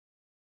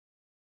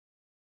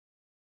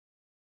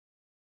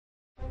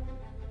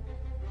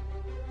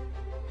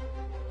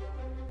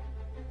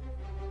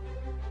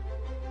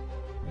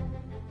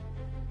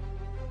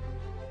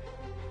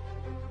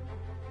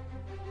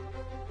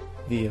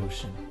The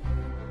ocean.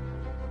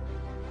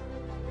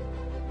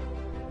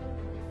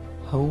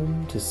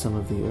 Home to some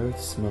of the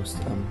Earth's most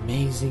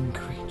amazing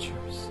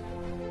creatures.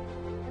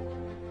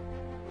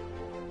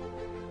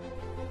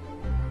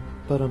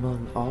 But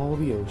among all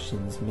the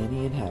ocean's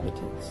many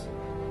inhabitants,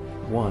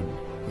 one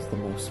is the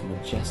most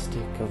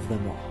majestic of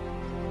them all.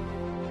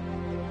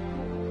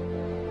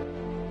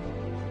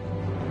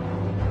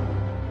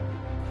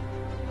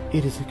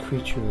 It is a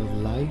creature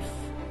of life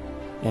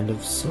and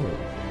of soul.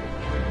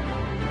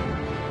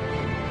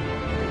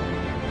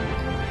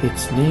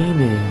 Its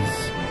name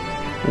is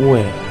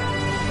whale.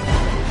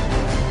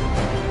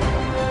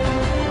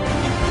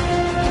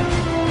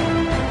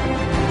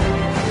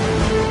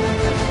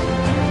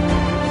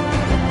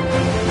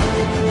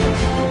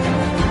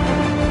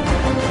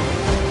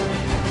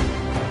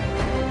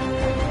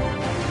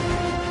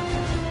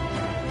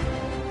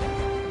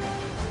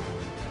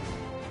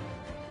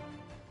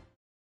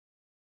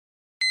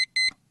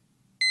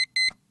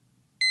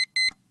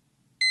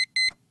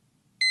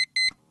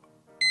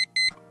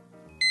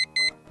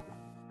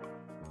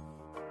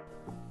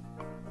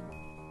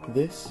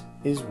 This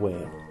is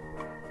whale.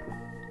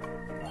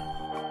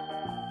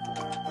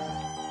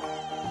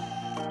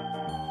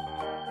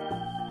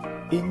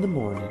 In the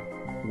morning,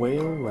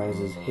 whale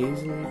rises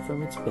hazily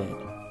from its bed,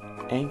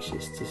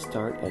 anxious to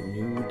start a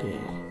new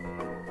day.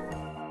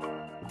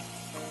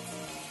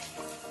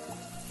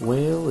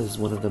 Whale is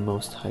one of the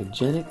most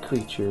hygienic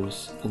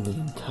creatures in the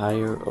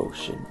entire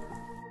ocean.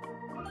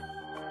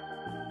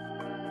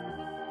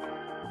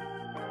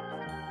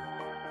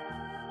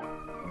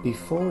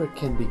 Before it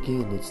can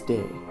begin its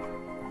day,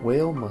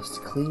 whale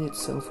must clean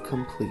itself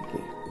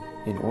completely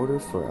in order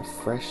for a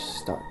fresh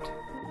start.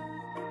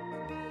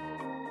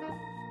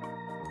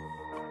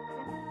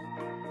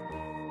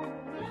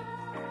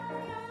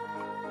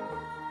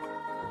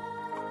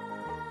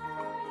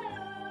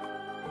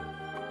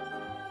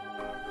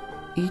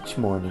 Each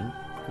morning,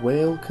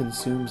 whale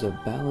consumes a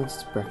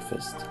balanced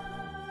breakfast.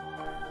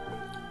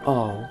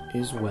 All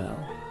is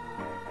well.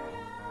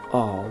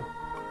 All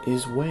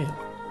is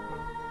whale.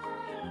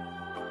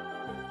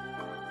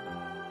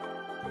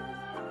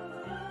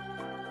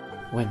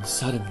 When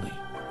suddenly,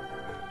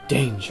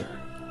 danger!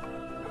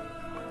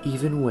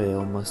 Even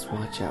whale must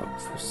watch out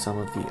for some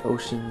of the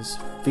ocean's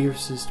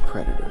fiercest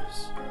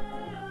predators.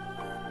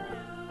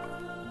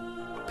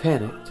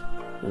 Panicked,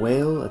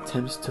 whale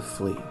attempts to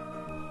flee.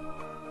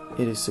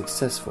 It is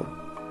successful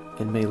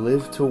and may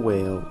live to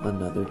whale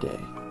another day.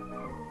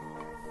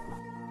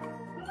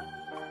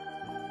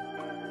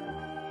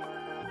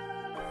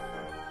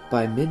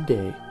 By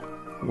midday,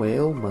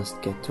 whale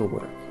must get to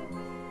work.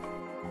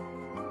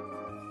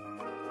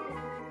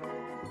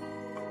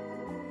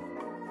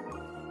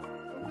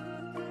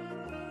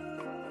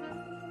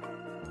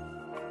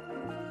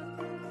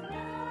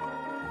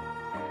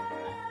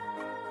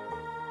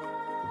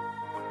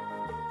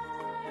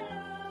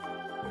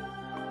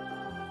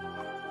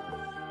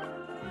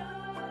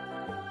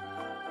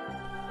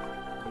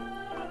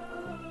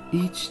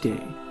 Each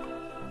day,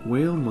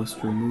 whale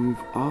must remove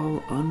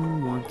all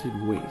unwanted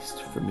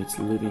waste from its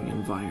living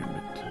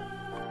environment.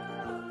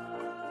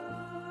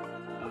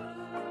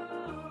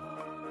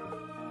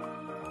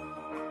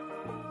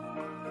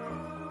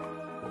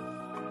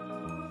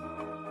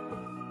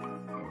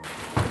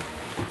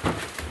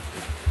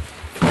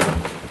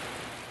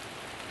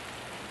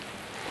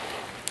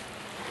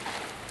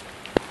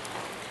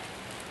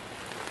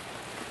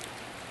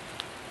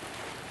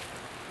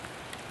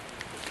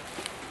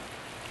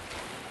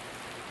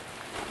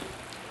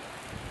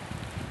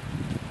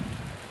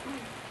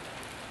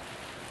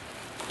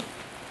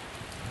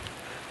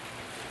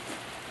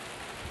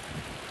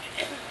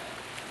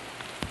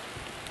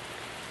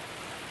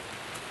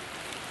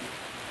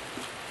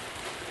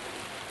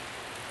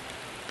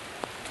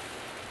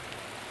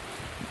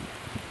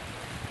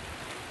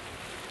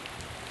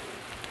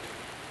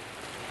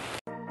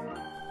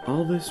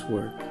 All this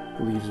work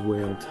leaves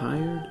whale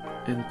tired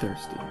and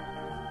thirsty,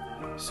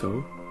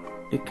 so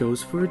it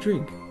goes for a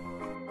drink.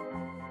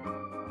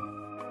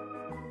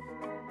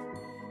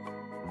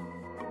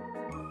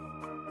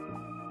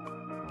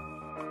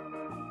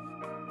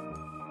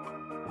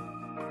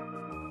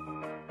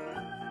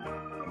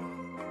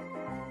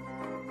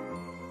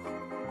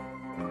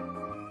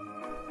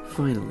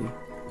 Finally,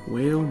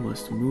 whale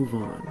must move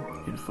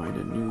on and find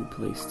a new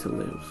place to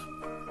live.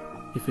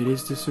 If it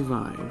is to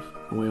survive,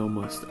 whale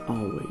must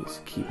always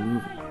keep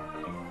moving.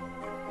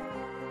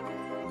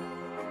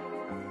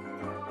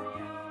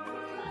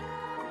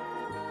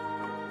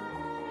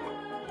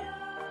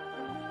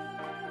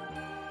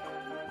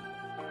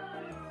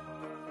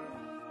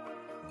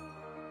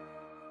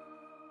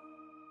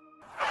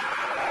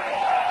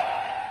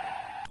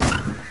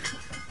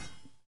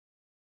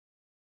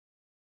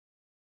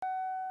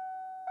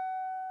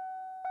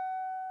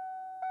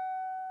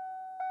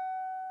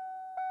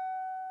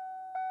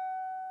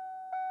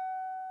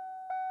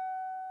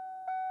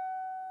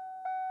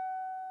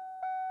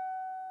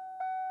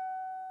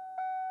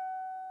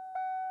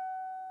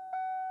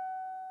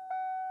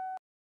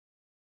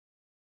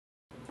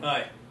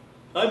 Hi,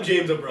 I'm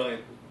James O'Brien.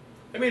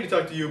 I'm here to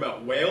talk to you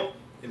about whale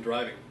and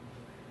driving.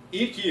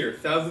 Each year,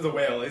 thousands of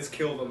whale is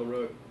killed on the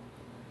road.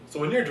 So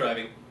when you're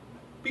driving,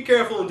 be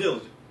careful and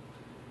diligent.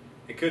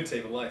 It could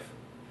save a life.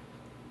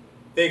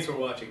 Thanks for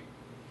watching.